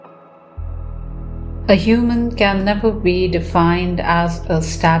A human can never be defined as a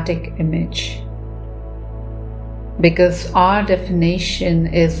static image because our definition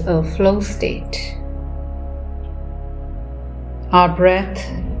is a flow state. Our breath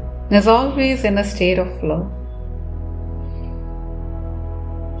is always in a state of flow.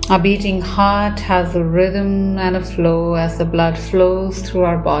 Our beating heart has a rhythm and a flow as the blood flows through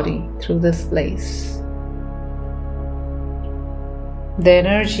our body, through this place. The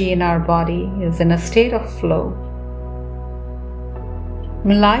energy in our body is in a state of flow.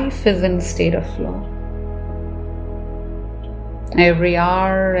 Life is in a state of flow. Every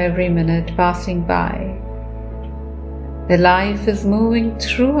hour, every minute passing by, the life is moving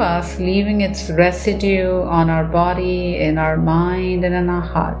through us, leaving its residue on our body, in our mind, and in our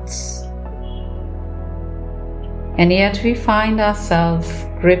hearts. And yet we find ourselves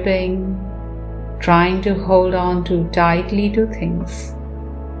gripping, trying to hold on too tightly to things.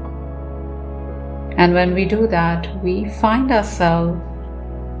 And when we do that, we find ourselves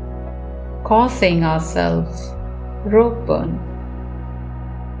causing ourselves rope burn.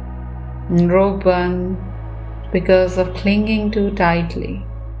 And rope burn because of clinging too tightly,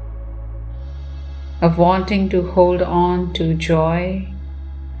 of wanting to hold on to joy,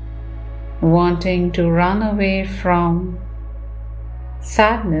 wanting to run away from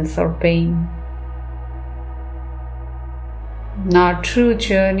sadness or pain. Our true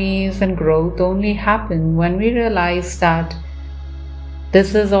journeys and growth only happen when we realize that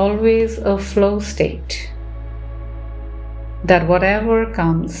this is always a flow state, that whatever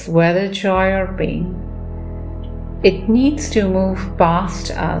comes, whether joy or pain, it needs to move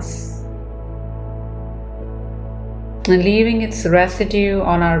past us and leaving its residue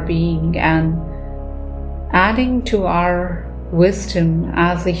on our being and adding to our wisdom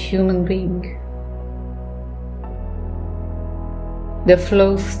as a human being. The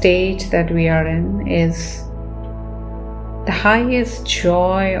flow state that we are in is the highest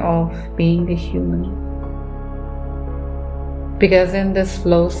joy of being a human. Because in this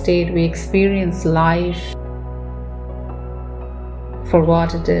flow state we experience life for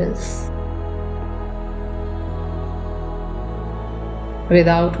what it is,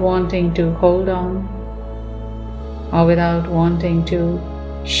 without wanting to hold on or without wanting to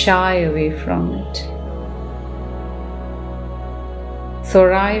shy away from it. So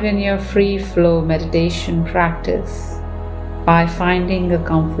arrive in your free flow meditation practice by finding a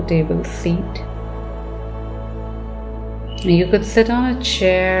comfortable seat. You could sit on a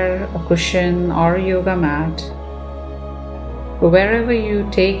chair, a cushion, or a yoga mat. Wherever you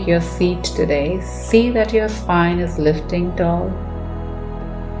take your seat today, see that your spine is lifting tall.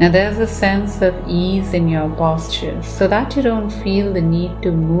 And there's a sense of ease in your posture so that you don't feel the need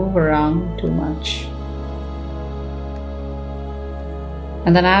to move around too much.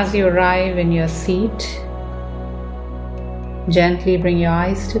 And then as you arrive in your seat, gently bring your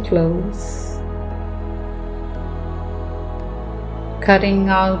eyes to close, cutting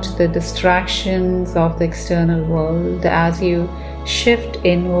out the distractions of the external world as you shift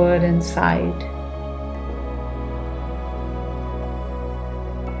inward inside.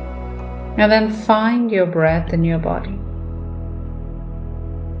 And then find your breath in your body.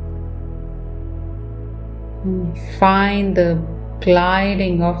 Find the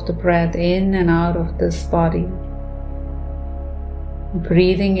gliding of the breath in and out of this body.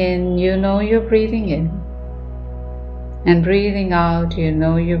 Breathing in, you know you're breathing in. And breathing out, you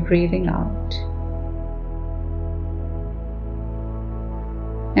know you're breathing out.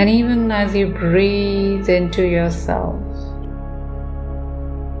 And even as you breathe into yourself,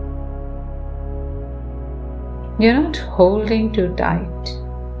 you're not holding too tight.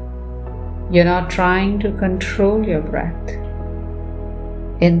 You're not trying to control your breath.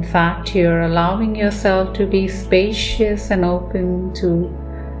 In fact, you're allowing yourself to be spacious and open to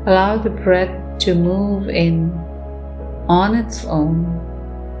allow the breath to move in on its own,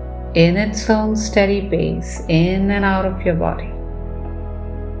 in its own steady pace, in and out of your body.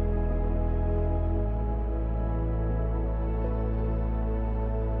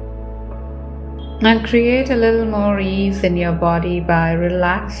 And create a little more ease in your body by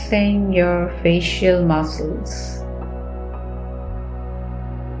relaxing your facial muscles.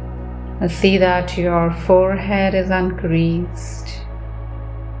 And see that your forehead is uncreased.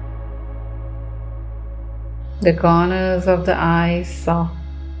 The corners of the eyes soft.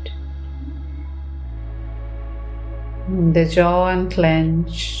 The jaw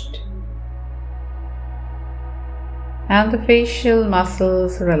unclenched. And the facial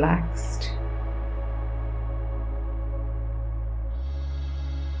muscles relaxed.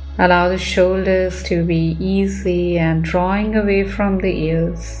 Allow the shoulders to be easy and drawing away from the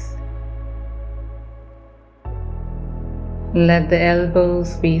ears. Let the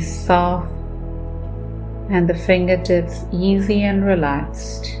elbows be soft and the fingertips easy and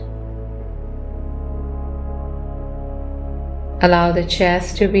relaxed. Allow the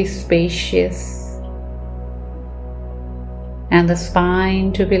chest to be spacious and the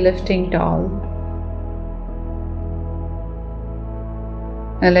spine to be lifting tall.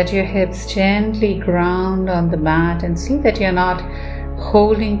 And let your hips gently ground on the mat and see that you're not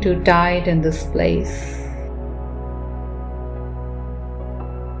holding too tight in this place.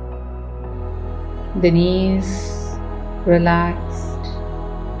 The knees relaxed,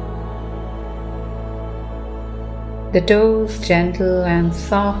 the toes gentle and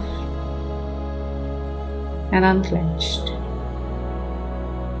soft and unclenched.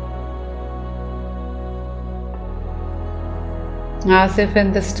 As if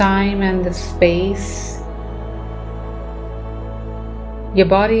in this time and this space, your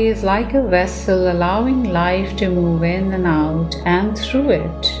body is like a vessel allowing life to move in and out and through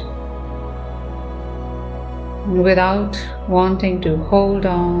it, without wanting to hold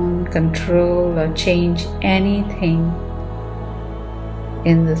on, control, or change anything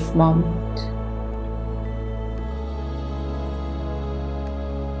in this moment.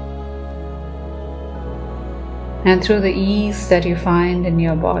 And through the ease that you find in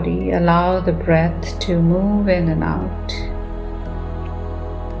your body, allow the breath to move in and out.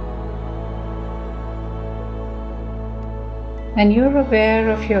 And you're aware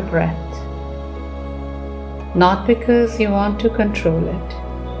of your breath. Not because you want to control it,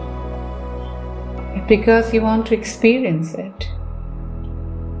 but because you want to experience it.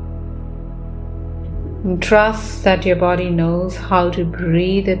 And trust that your body knows how to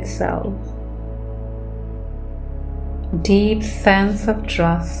breathe itself. Deep sense of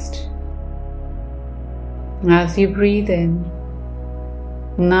trust as you breathe in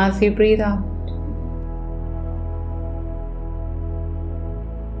and as you breathe out.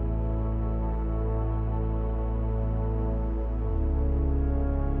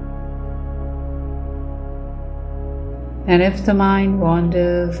 And if the mind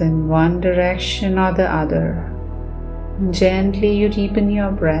wanders in one direction or the other, gently you deepen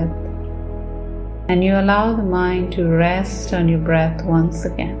your breath and you allow the mind to rest on your breath once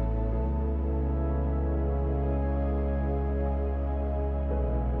again.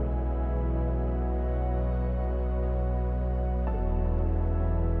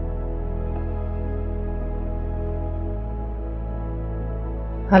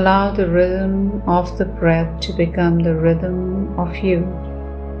 Allow the rhythm of the breath to become the rhythm of you.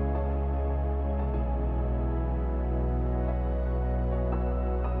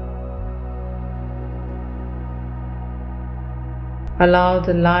 Allow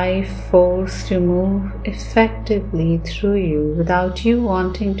the life force to move effectively through you without you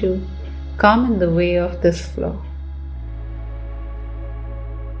wanting to come in the way of this flow.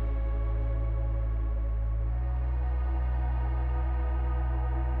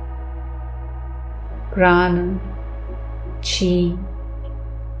 Prana, Chi,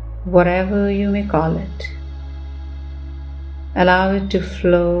 whatever you may call it. Allow it to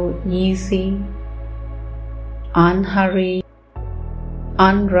flow easy, unhurried,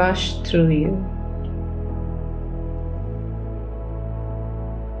 unrushed through you.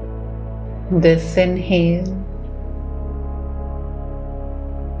 This inhale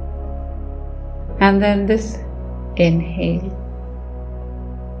and then this inhale.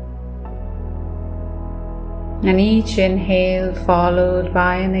 And each inhale followed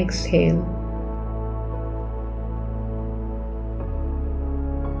by an exhale.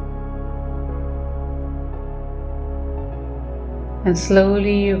 And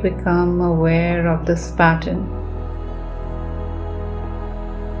slowly you become aware of this pattern.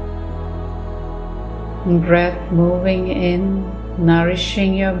 Breath moving in,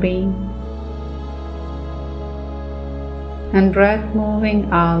 nourishing your being. And breath moving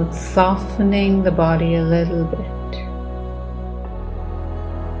out, softening the body a little bit.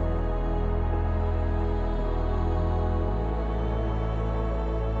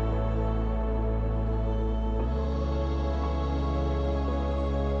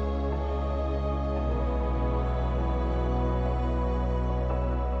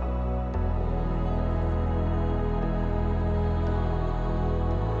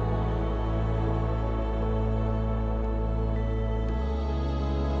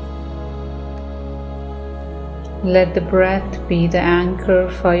 Let the breath be the anchor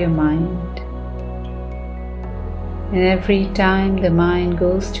for your mind. And every time the mind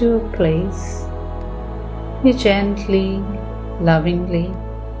goes to a place, you gently, lovingly,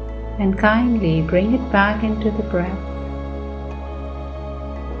 and kindly bring it back into the breath.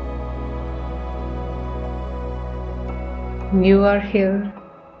 You are here,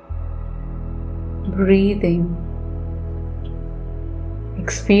 breathing,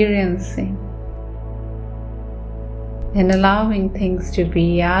 experiencing, and allowing things to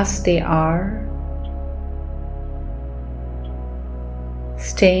be as they are,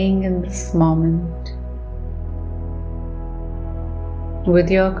 staying in this moment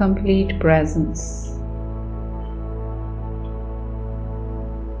with your complete presence.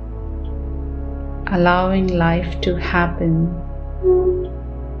 Allowing life to happen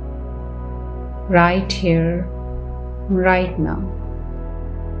right here, right now.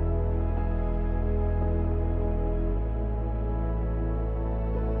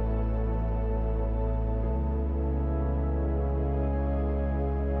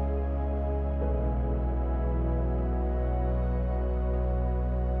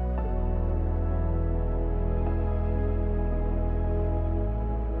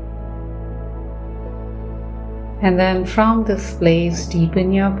 And then from this place,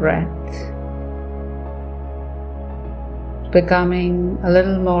 deepen your breath, becoming a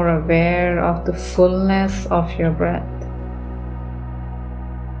little more aware of the fullness of your breath.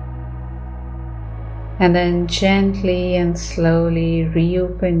 And then gently and slowly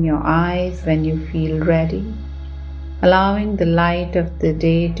reopen your eyes when you feel ready, allowing the light of the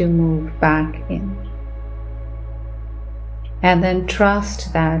day to move back in. And then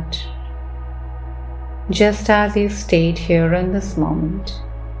trust that just as you stayed here in this moment,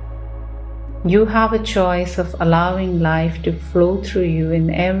 you have a choice of allowing life to flow through you in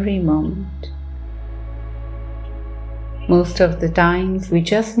every moment. Most of the times, we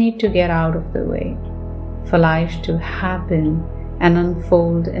just need to get out of the way for life to happen and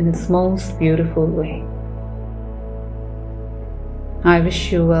unfold in its most beautiful way. I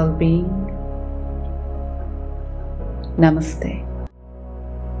wish you well-being. Namaste.